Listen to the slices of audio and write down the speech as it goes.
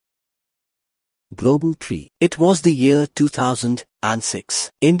Globaltree. It was the year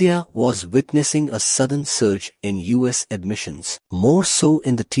 2006. India was witnessing a sudden surge in US admissions, more so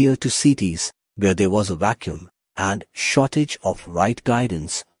in the Tier 2 cities, where there was a vacuum and shortage of right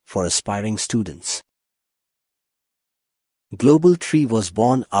guidance for aspiring students. Globaltree was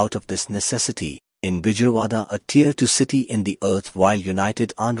born out of this necessity in Vijayawada, a Tier 2 city in the erstwhile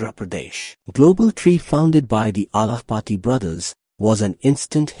United Andhra Pradesh. Globaltree, founded by the Alapati brothers, was an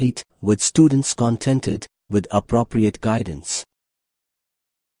instant hit, with students contented with appropriate guidance.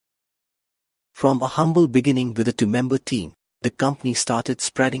 From a humble beginning with a 2-member team, the company started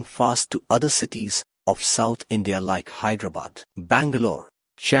spreading fast to other cities of South India like Hyderabad, Bangalore,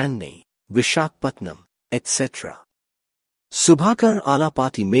 Chennai, Visakhapatnam, etc. Subhakar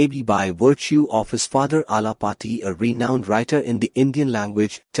Alapati, maybe by virtue of his father Alapati, a renowned writer in the Indian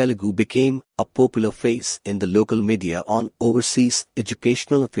language Telugu, became a popular face in the local media on overseas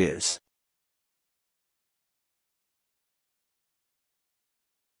educational affairs.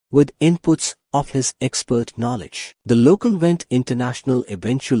 With inputs of his expert knowledge, the local went international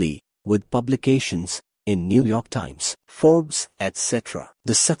eventually, with publications in New York Times, Forbes, etc.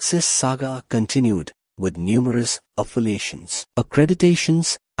 The success saga continued, with numerous affiliations,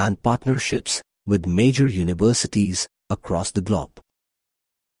 accreditations, and partnerships with major universities across the globe.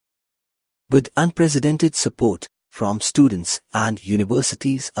 With unprecedented support from students and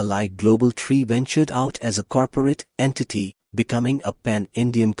universities alike, Globaltree ventured out as a corporate entity, becoming a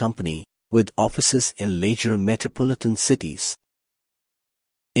pan-Indian company with offices in major metropolitan cities.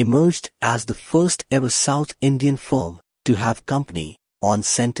 Emerged as the first ever South Indian firm to have company on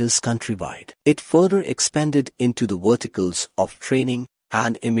centers countrywide. It further expanded into the verticals of training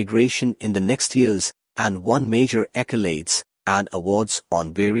and immigration in the next years and won major accolades and awards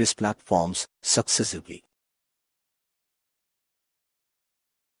on various platforms successively.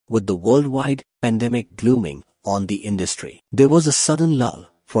 With the worldwide pandemic glooming on the industry, there was a sudden lull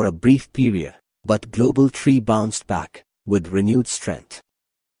for a brief period, but Globaltree bounced back with renewed strength.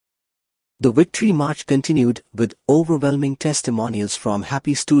 The victory march continued, with overwhelming testimonials from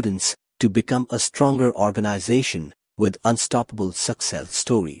happy students to become a stronger organization with unstoppable success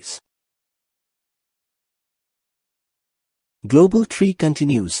stories. Globaltree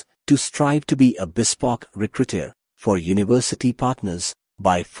continues to strive to be a bespoke recruiter for university partners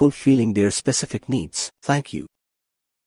by fulfilling their specific needs. Thank you.